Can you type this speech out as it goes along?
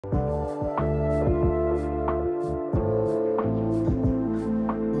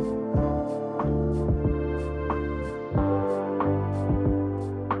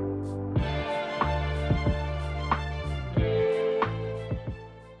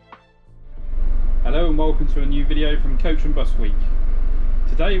and welcome to a new video from Coach and Bus Week.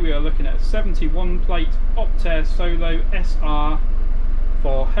 Today we are looking at a 71 plate Optare Solo SR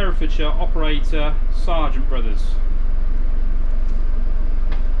for Herefordshire operator Sargent Brothers.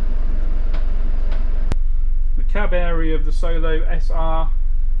 The cab area of the Solo SR,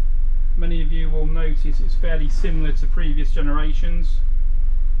 many of you will notice it's fairly similar to previous generations.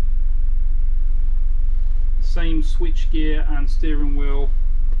 Same switchgear and steering wheel,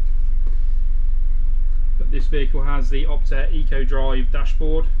 but this vehicle has the Optare Eco Drive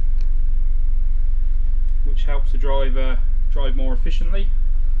dashboard, which helps the driver drive more efficiently.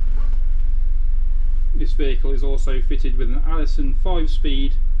 This vehicle is also fitted with an Allison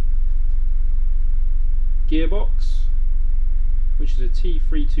 5-speed gearbox, which is a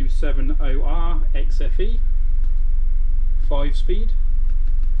T327OR XFE 5-speed.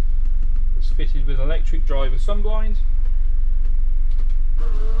 It's fitted with electric driver sunblind.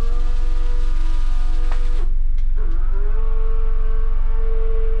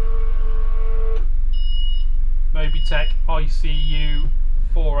 Mobitech ICU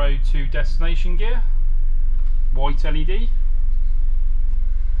 402 destination gear, white LED.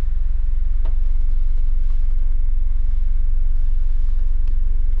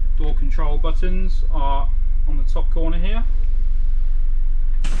 Door control buttons are on the top corner here.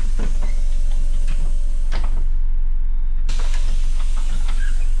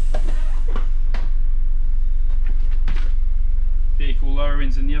 Vehicle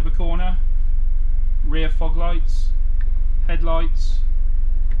lowerings in the other corner, rear fog lights, headlights,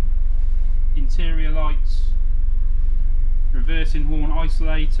 interior lights, reversing horn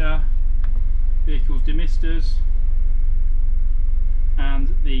isolator, vehicle's demisters,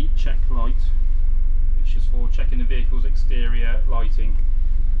 and the check light, which is for checking the vehicle's exterior lighting.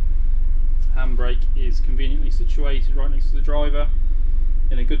 Handbrake is conveniently situated right next to the driver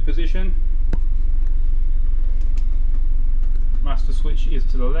in a good position. Master switch is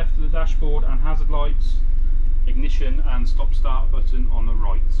to the left of the dashboard, and hazard lights, ignition and stop start button on the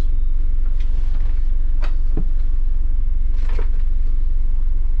right.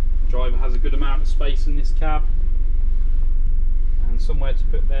 The driver has a good amount of space in this cab and somewhere to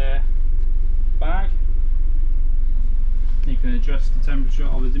put their bag. You can adjust the temperature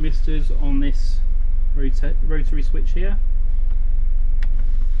of the demisters on this rotary switch here.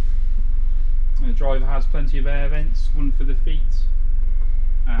 The driver has plenty of air vents, one for the feet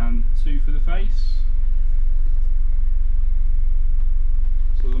and two for the face.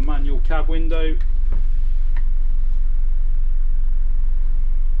 So the manual cab window,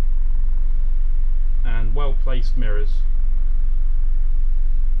 and well placed mirrors.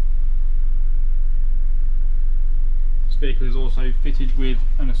 This vehicle is also fitted with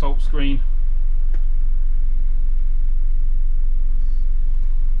an assault screen.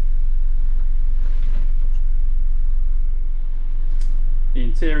 The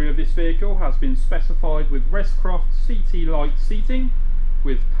interior of this vehicle has been specified with Restcroft CT Light seating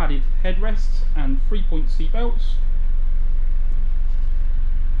with padded headrests and 3-point seat belts.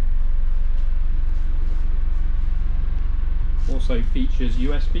 Also features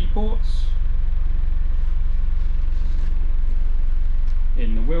USB ports.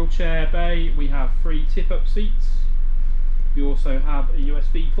 In the wheelchair bay we have 3 tip-up seats. We also have a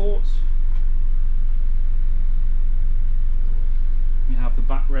USB port. We have the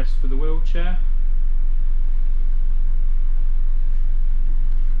backrest for the wheelchair.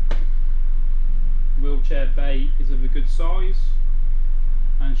 The wheelchair bay is of a good size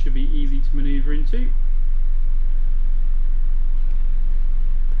and should be easy to manoeuvre into.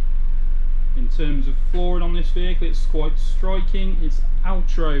 In terms of flooring on this vehicle, it's quite striking. It's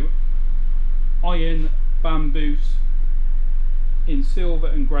Altro iron bamboo in silver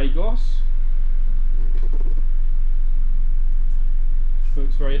and grey gloss.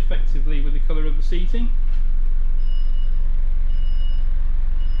 Works very effectively with the colour of the seating.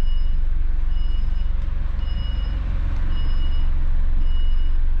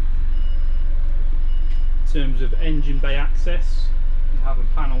 In terms of engine bay access, you have a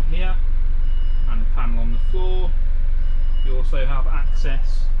panel here and a panel on the floor. You also have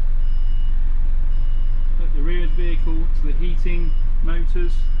access at the rear of the vehicle to the heating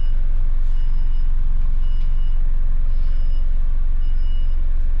motors.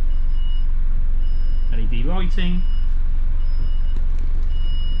 LED lighting,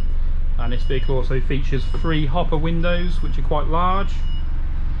 and this vehicle also features 3 hopper windows, which are quite large.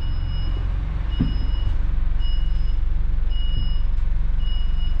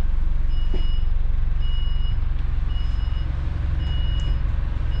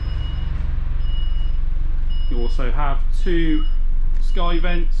 You also have 2 sky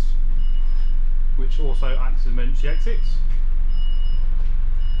vents which also acts as emergency exits.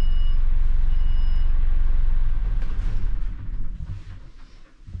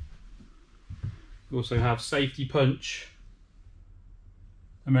 We also have safety punch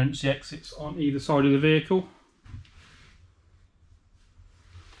emergency exits on either side of the vehicle.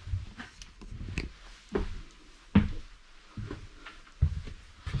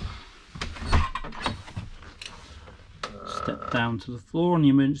 Step down to the floor on the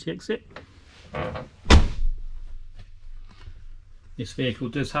emergency exit. This vehicle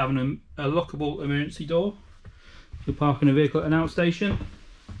does have a lockable emergency door. You're parking a vehicle at an outstation.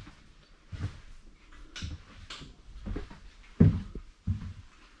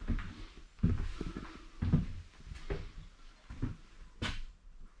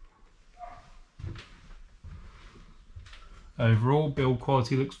 Overall, build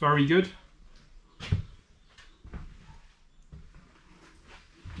quality looks very good.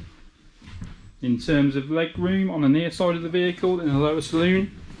 In terms of leg room on the near side of the vehicle in the lower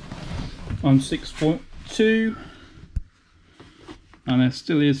saloon, I'm 6.2, and there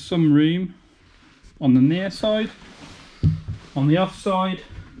still is some room on the near side. On the off side,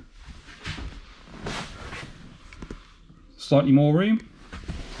 slightly more room.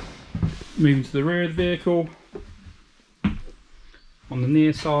 Moving to the rear of the vehicle, on the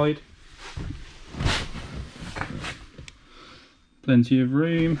near side, plenty of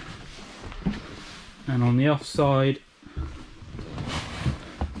room, and on the off side,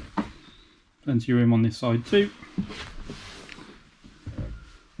 plenty of room on this side too.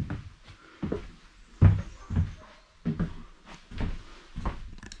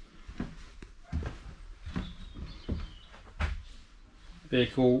 The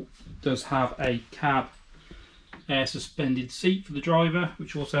vehicle does have a cab air suspended seat for the driver,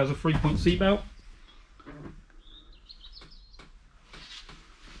 which also has a 3-point seat belt.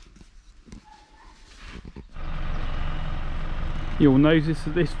 You'll notice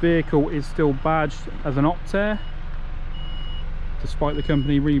that this vehicle is still badged as an Optare, despite the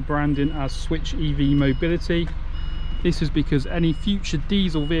company rebranding as Switch EV Mobility. This is because any future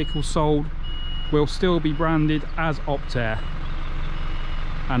diesel vehicles sold will still be branded as Optare,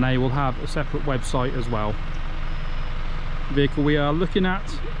 and they will have a separate website as well. The vehicle we are looking at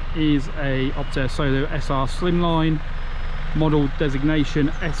is a Optare Solo SR Slimline, model designation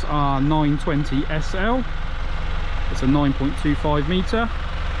SR920SL. It's a 9.25 metre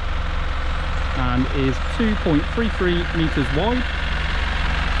and is 2.33 metres wide.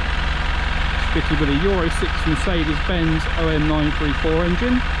 It's fitted with a Euro 6 Mercedes-Benz OM934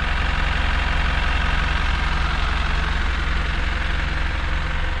 engine.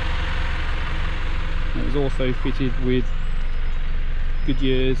 It is also fitted with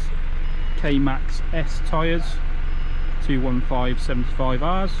Goodyear's K-Max S tyres,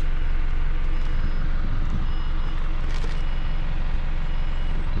 215/75Rs.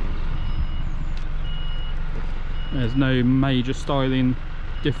 There's no major styling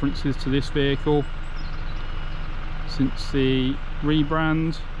differences to this vehicle since the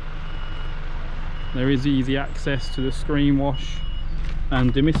rebrand. There is easy access to the screen wash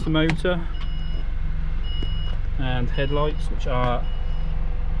and demister motor and headlights, which are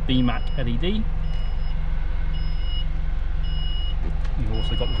VMAC LED. You've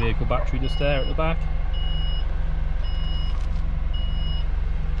also got the vehicle battery just there at the back.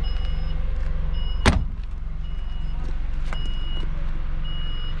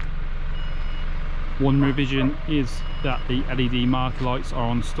 One revision is that the LED marker lights are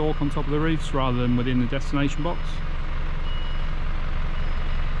on stalk on top of the roofs rather than within the destination box.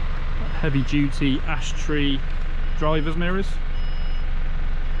 Heavy duty ash tree driver's mirrors.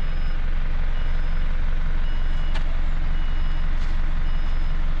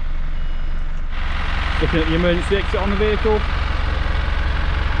 Looking at the emergency exit on the vehicle. You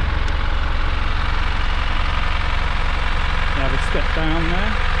have a step down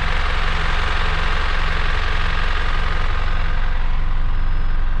there.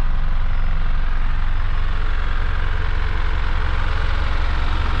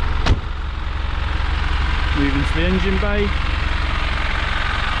 Moving to the engine bay.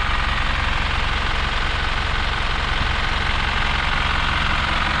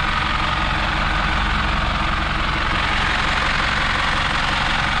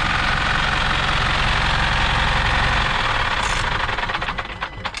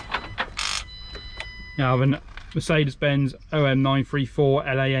 You have a Mercedes-Benz OM934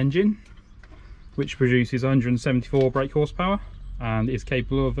 LA engine, which produces 174 brake horsepower and is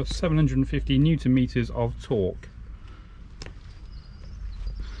capable of 750 Newton meters of torque.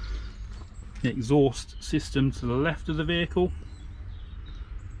 The exhaust system to the left of the vehicle.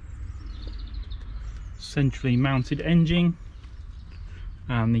 centrally mounted engine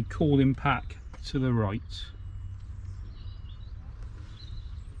and the cooling pack to the right.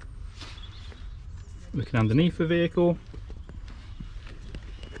 Looking underneath the vehicle,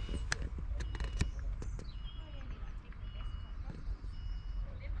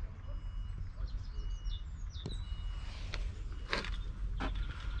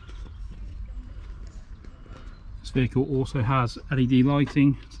 this vehicle also has LED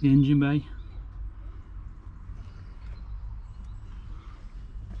lighting to the engine bay.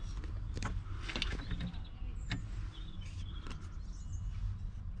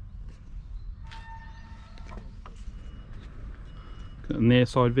 The near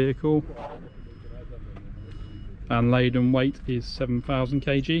side vehicle, and laden weight is 7,000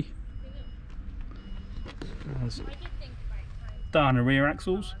 kg. Has down the rear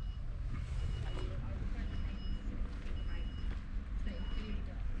axles.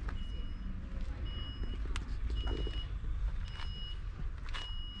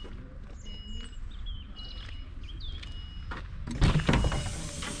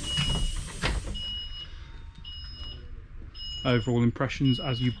 Overall impressions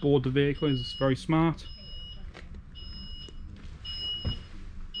as you board the vehicle is very smart.